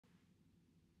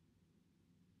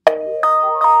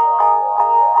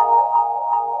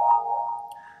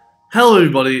Hello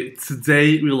everybody,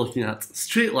 today we're looking at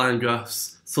straight line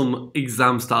graphs, some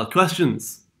exam style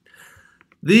questions.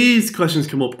 These questions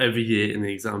come up every year in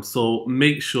the exam, so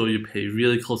make sure you pay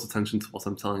really close attention to what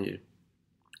I'm telling you.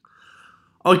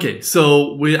 Okay,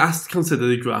 so we're asked to consider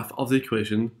the graph of the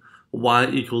equation y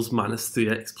equals minus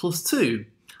 3x plus 2,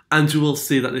 and you will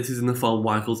see that this is in the form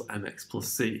y equals mx plus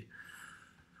c,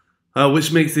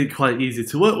 which makes it quite easy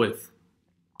to work with.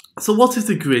 So what is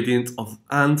the gradient of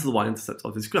and the y-intercept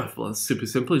of this graph? Well, it's super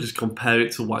simple. You just compare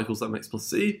it to y equals mx plus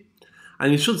c.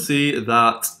 And you should see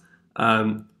that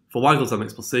for y equals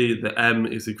mx plus c, the m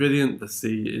is the gradient, the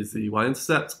c is the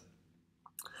y-intercept.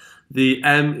 The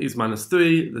m is minus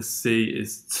 3, the c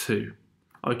is 2.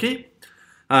 Okay?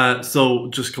 So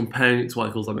just comparing it to y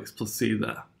equals mx plus c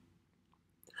there.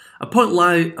 A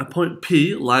point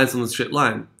P lies on the straight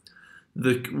line.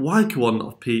 The y-coordinate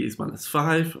of P is minus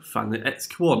 5, find the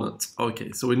x-coordinate.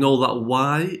 Okay, so we know that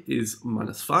y is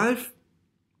minus 5,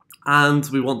 and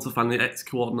we want to find the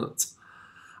x-coordinate.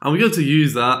 And we're going to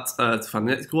use that to find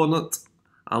the x-coordinate,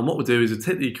 and what we do is we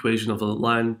take the equation of the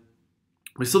line,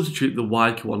 we substitute the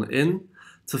y-coordinate in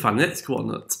to find the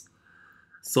x-coordinate.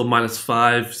 So minus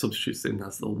 5 substitutes in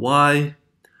as the y,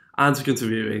 and we're going to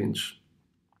rearrange.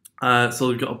 So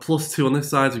we've got a plus 2 on this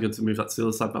side, we're going to move that to the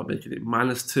other side by making it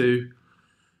minus 2.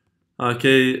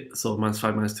 Okay, so minus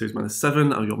 5 minus 2 is minus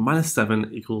 7, and we've got minus 7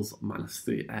 equals minus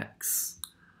 3x.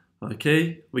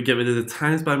 Okay, we get rid of the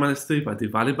times by minus 3 by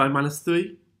dividing by minus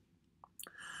 3.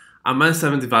 And minus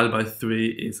 7 divided by 3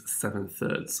 is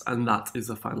 7/3, and that is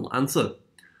the final answer.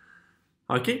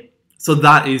 Okay, so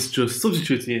that is just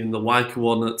substituting in the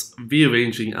y-coordinate,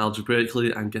 rearranging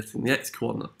algebraically, and getting the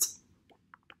x-coordinate.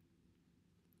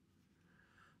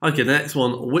 Okay, the next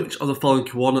one, which of the following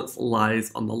coordinates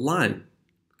lies on the line?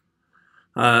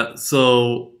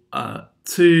 2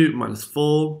 minus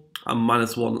 4 and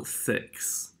minus 1,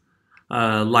 6,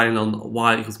 lying on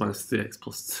y equals minus 3x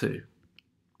plus 2.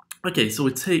 Okay, so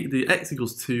we take the x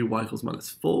equals 2, y equals minus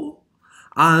 4,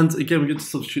 and again we're going to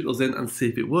substitute those in and see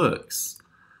if it works.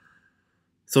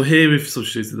 So here we've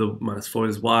substituted the minus 4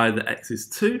 is y, the x is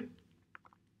 2.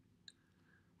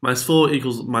 Minus 4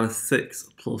 equals minus 6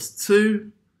 plus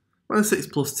 2. Minus 6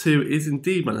 plus 2 is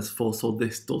indeed minus 4, so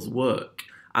this does work.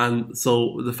 And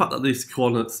so the fact that these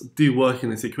coordinates do work in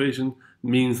this equation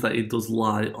means that it does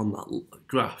lie on that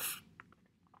graph.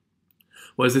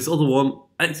 Whereas this other one,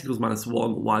 x equals minus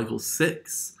 1, y equals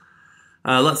 6.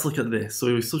 Let's look at this.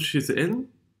 So we substitute it in.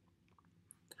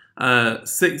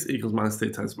 6 equals minus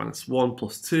 3 times minus 1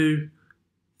 plus 2.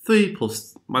 3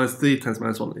 plus minus 3 times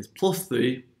minus 1 is plus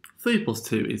 3. 3 plus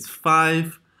 2 is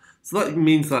 5. So that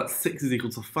means that 6 is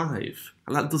equal to 5.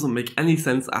 And that doesn't make any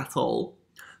sense at all.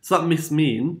 So that must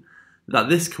mean that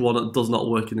this coordinate does not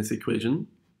work in this equation,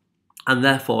 and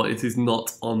therefore it is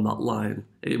not on that line.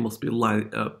 It must be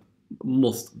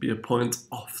a point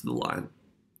off the line.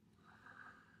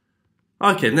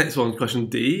 Okay, next one, question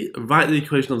D. Write the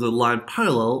equation of the line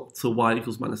parallel to y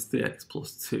equals minus 3x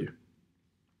plus 2.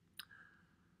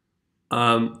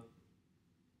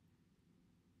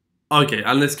 Okay,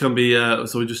 and this can be,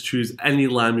 so we just choose any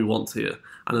line we want here,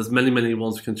 and there's many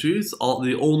ones we can choose.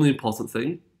 The only important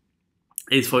thing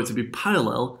is for it to be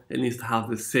parallel, it needs to have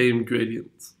the same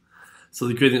gradient. So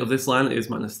the gradient of this line is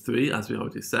minus 3, as we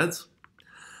already said.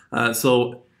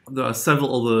 So there are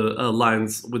several other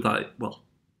lines with that, well,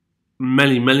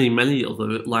 many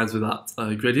other lines with that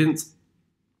gradient.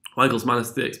 Y equals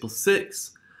minus 3x plus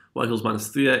 6, y equals minus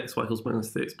 3x, y equals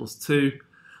minus 3x plus 2,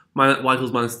 y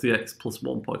equals minus 3x plus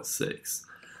 1.6.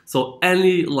 So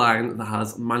any line that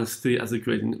has minus 3 as a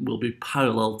gradient will be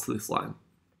parallel to this line.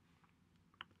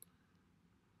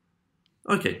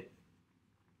 Okay,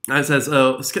 now it says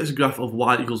sketch a graph of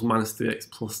y equals minus 3x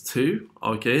plus 2.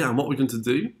 Okay, and what we're going to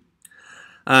do,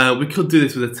 we could do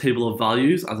this with a table of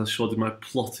values, as I showed in my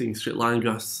plotting straight line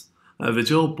graphs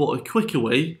video, but a quicker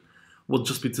way would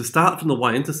just be to start from the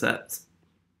y-intercept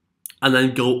and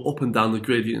then go up and down the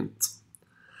gradient.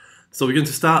 So we're going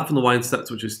to start from the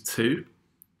y-intercept, which is 2,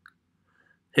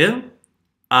 here,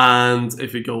 and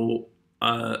if we go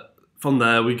from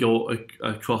there, we go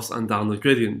across and down the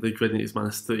gradient. The gradient is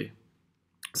minus 3.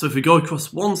 So if we go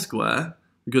across one square,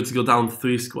 we're going to go down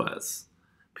 3 squares,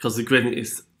 because the gradient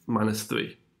is minus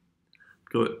 3.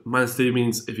 Minus 3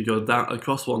 means if you go down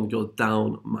across one, you go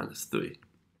down minus 3.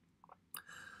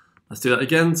 Let's do that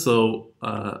again. So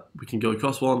we can go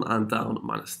across one and down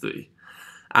minus 3.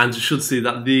 And you should see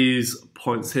that these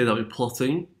points here that we're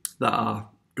plotting, that are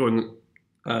going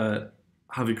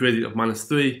have a gradient of minus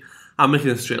 3, and making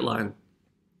a straight line.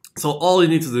 So all you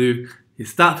need to do is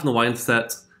start from the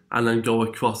y-intercept and then go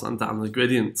across and down the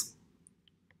gradient.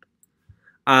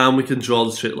 And we can draw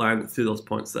the straight line through those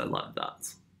points there like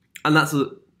that. And that's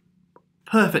a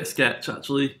perfect sketch,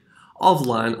 actually, of the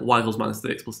line y equals minus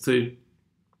 3x plus 2.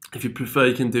 If you prefer,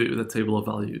 you can do it with a table of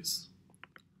values.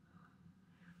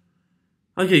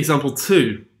 Okay, example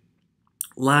 2.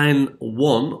 Line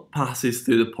 1 passes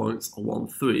through the points 1,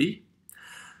 3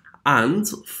 and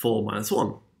 4, minus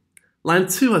 1. Line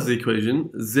 2 has the equation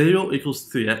 0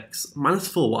 equals 3x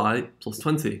minus 4y plus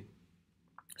 20.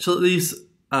 So that these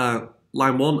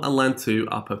line 1 and line 2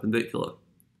 are perpendicular.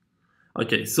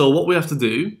 Okay, so what we have to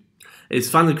do is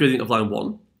find the gradient of line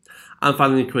 1 and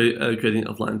find the gradient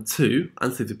of line 2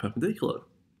 and see if they're perpendicular.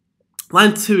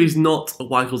 Line 2 is not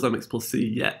y equals mx plus c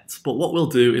yet, but what we'll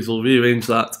do is we'll rearrange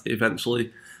that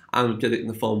eventually and get it in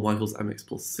the form y equals mx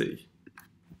plus c.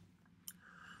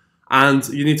 And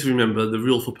you need to remember the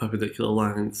rule for perpendicular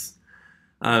lines.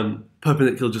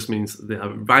 Perpendicular just means they are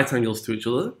right angles to each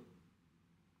other.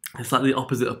 It's like the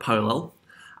opposite of parallel.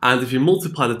 And if you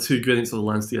multiply the two gradients of the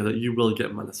lines together, you will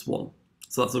get minus 1.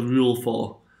 So that's a rule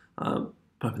for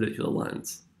perpendicular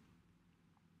lines.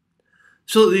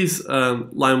 Show that these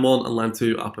line 1 and line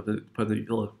 2 are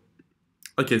perpendicular.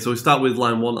 Okay, so we start with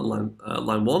line 1 and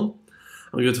line 1. And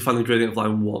we're going to find the gradient of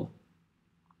line 1.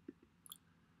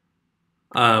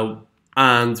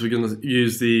 And we're going to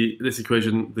use this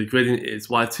equation. The gradient is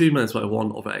y2 minus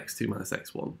y1 over x2 minus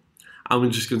x1. And we're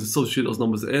just going to substitute those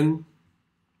numbers in,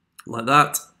 like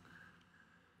that.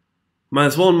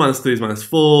 Minus 1 minus 3 is minus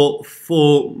 4.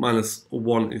 4 minus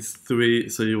 1 is 3,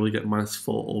 so you will get minus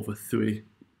 4 over 3.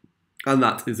 And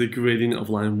that is the gradient of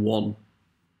line 1.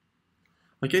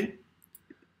 Okay?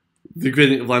 The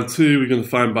gradient of line 2 we're going to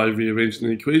find by rearranging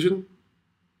the equation.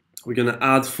 We're going to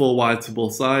add 4y to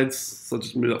both sides, so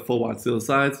just move that 4y to the other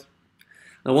side.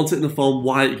 I want it in the form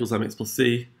y equals mx plus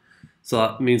c, so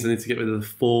that means I need to get rid of the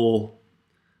 4.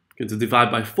 I'm going to divide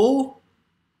by 4,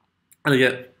 and I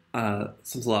get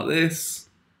something like this,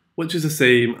 which is the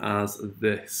same as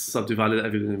this. So I've divided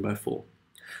everything by 4.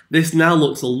 This now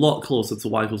looks a lot closer to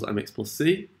y equals mx plus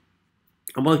c,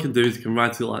 and what I can do is I can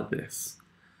write it like this.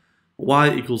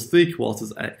 Y equals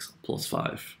 3/4 x plus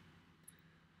 5.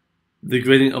 The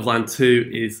gradient of line 2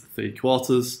 is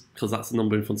 3/4, because that's the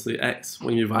number in front of the x,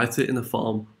 when you write it in the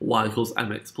form y equals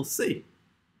mx plus c.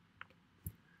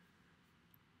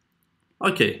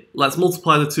 Okay, let's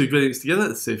multiply the two gradients together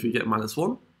and see if we get minus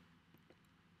 1.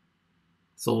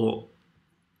 So,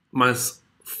 minus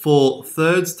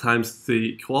 4/3 times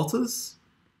 3/4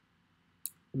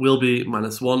 will be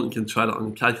minus 1. You can try that on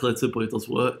your calculator, but it does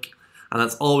work. And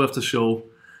that's all we have to show.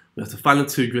 We have to find the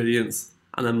two gradients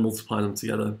and then multiply them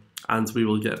together, and we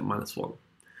will get minus 1.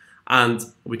 And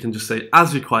we can just say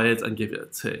as required and give it a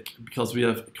tick, because we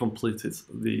have completed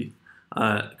the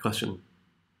question.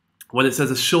 When it says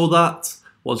to show that,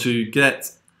 once you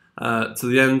get to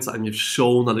the end and you've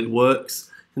shown that it works,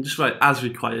 you can just write as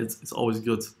required. It's always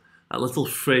good. A little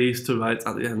phrase to write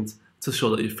at the end to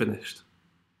show that you've finished.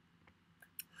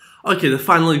 Okay, the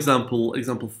final example,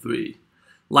 example 3.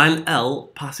 Line L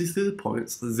passes through the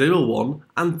points 0, 1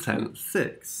 and 10,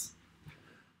 6.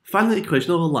 Find the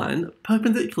equation of a line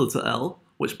perpendicular to L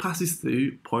which passes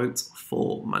through points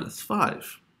 4, minus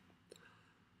 5.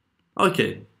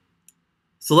 Okay,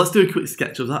 so let's do a quick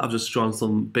sketch of that. I've just drawn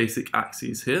some basic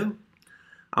axes here.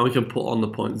 And we can put on the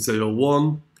point 0,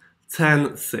 1,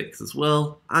 10, 6 as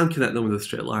well, and connect them with a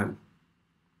straight line.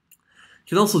 You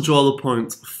can also draw the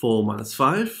point 4, minus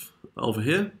 5 over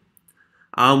here.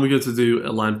 And we're going to do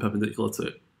a line perpendicular to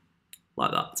it,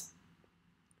 like that.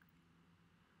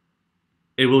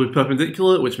 It will be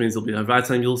perpendicular, which means it'll be a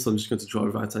right angle, so I'm just going to draw a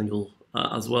right angle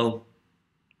as well.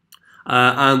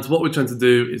 And what we're trying to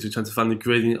do is we're trying to find the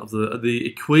gradient of the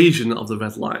equation of the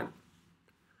red line.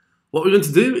 What we're going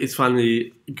to do is find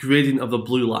the gradient of the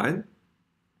blue line.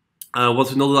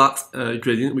 Once we know that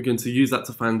gradient, we're going to use that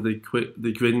to find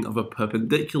the gradient of a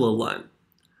perpendicular line.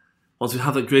 Once we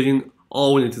have that gradient,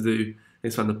 all we need to do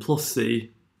is find the plus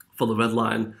c for the red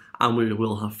line, and we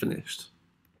will have finished.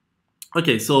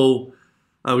 Okay, so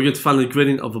we're going to find the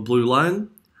gradient of the blue line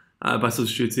by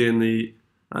substituting the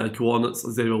coordinates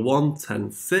 0, 1,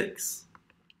 10, 6.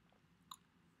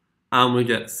 And we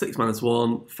get 6 minus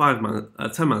 1,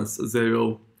 10 minus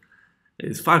 0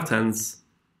 is 5 tenths,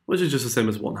 which is just the same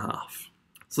as 1/2.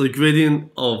 So the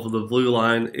gradient of the blue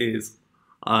line is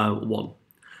 1.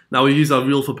 Now we use our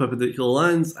rule for perpendicular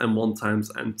lines, m1 times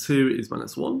m2 is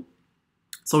minus 1.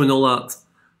 So we know that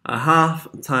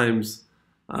 1/2 times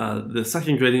the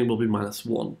second gradient will be minus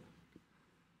 1.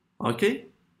 Okay?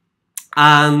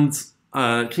 And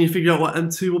can you figure out what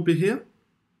m2 will be here?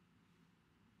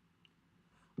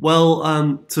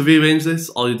 Well, to rearrange this,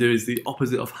 all you do is the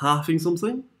opposite of halving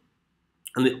something.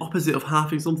 And the opposite of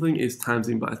halving something is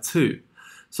timesing by 2.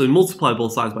 So you multiply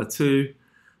both sides by 2,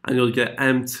 and you'll get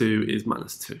m2 is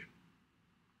minus 2.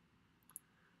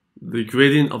 The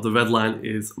gradient of the red line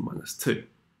is minus 2.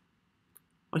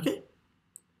 Okay.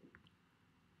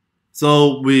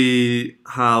 So we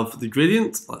have the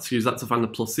gradient. Let's use that to find the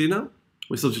plus c now.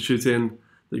 We substitute in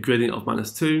the gradient of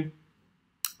minus 2.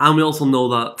 And we also know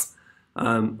that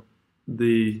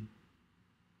the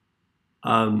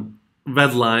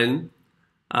red line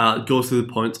goes to the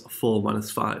point 4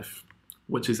 minus 5,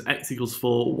 which is x equals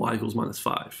 4, y equals minus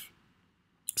 5.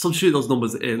 Substitute those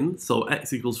numbers in, so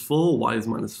x equals 4, y is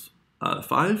minus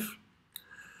 5.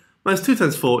 Minus 2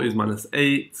 times 4 is minus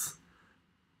 8.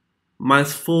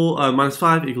 Minus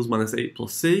 5 equals minus 8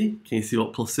 plus c. Can you see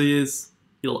what plus c is?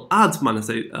 You'll add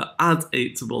add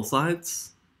 8 to both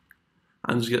sides,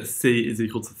 and you get c is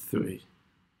equal to 3.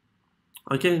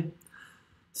 Okay,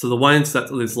 so the y-intercept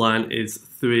of this line is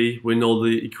 3. We know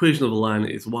the equation of the line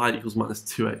is y equals minus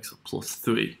 2x plus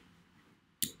 3.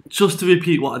 Just to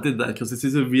repeat what I did there, because this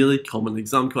is a really common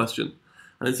exam question,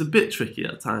 and it's a bit tricky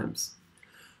at times.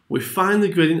 We find the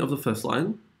gradient of the first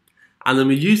line, and then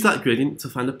we use that gradient to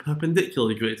find a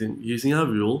perpendicular gradient using our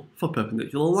rule for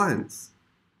perpendicular lines.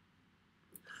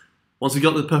 Once we've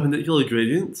got the perpendicular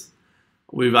gradient,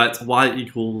 we write y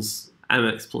equals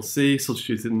mx plus c,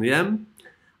 substitute in the m,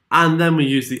 and then we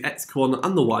use the x coordinate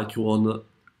and the y coordinate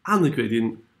and the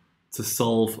gradient to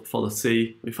solve for the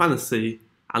c. We find the c,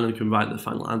 and we can write the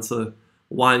final answer,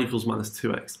 y equals minus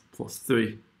 2x plus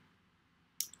 3.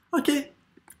 Okay.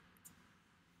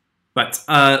 Right,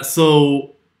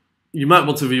 so you might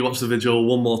want to rewatch the video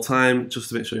one more time just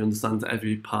to make sure you understand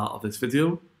every part of this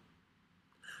video.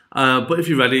 But if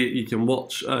you're ready, you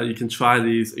can try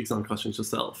these exam questions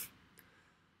yourself.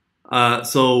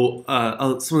 Some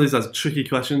of these are tricky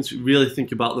questions. Really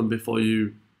think about them before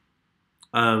you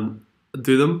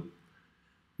do them.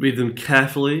 Read them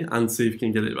carefully and see if you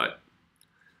can get it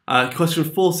right. Question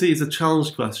 4c is a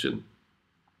challenge question.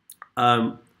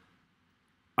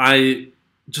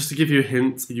 Just to give you a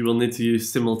hint, you will need to use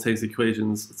simultaneous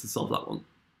equations to solve that one.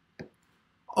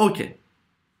 Okay.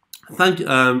 Thank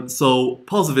you. So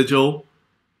pause the video,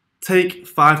 take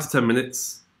 5 to 10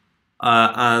 minutes,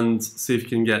 and see if you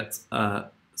can get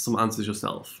some answers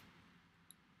yourself.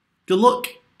 Good luck.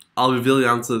 I'll reveal the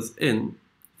answers in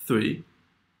 3,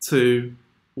 2,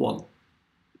 1.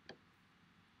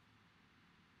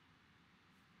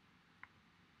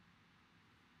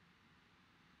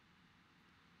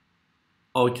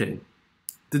 Okay.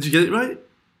 Did you get it right?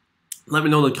 Let me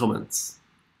know in the comments.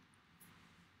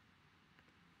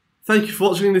 Thank you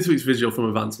for watching this week's video from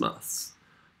Advanced Maths.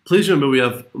 Please remember we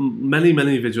have many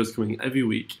videos coming every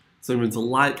week, so remember to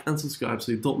like and subscribe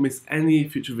so you don't miss any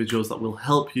future videos that will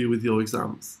help you with your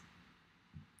exams.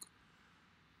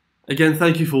 Again,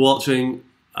 thank you for watching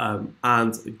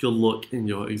and good luck in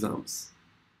your exams.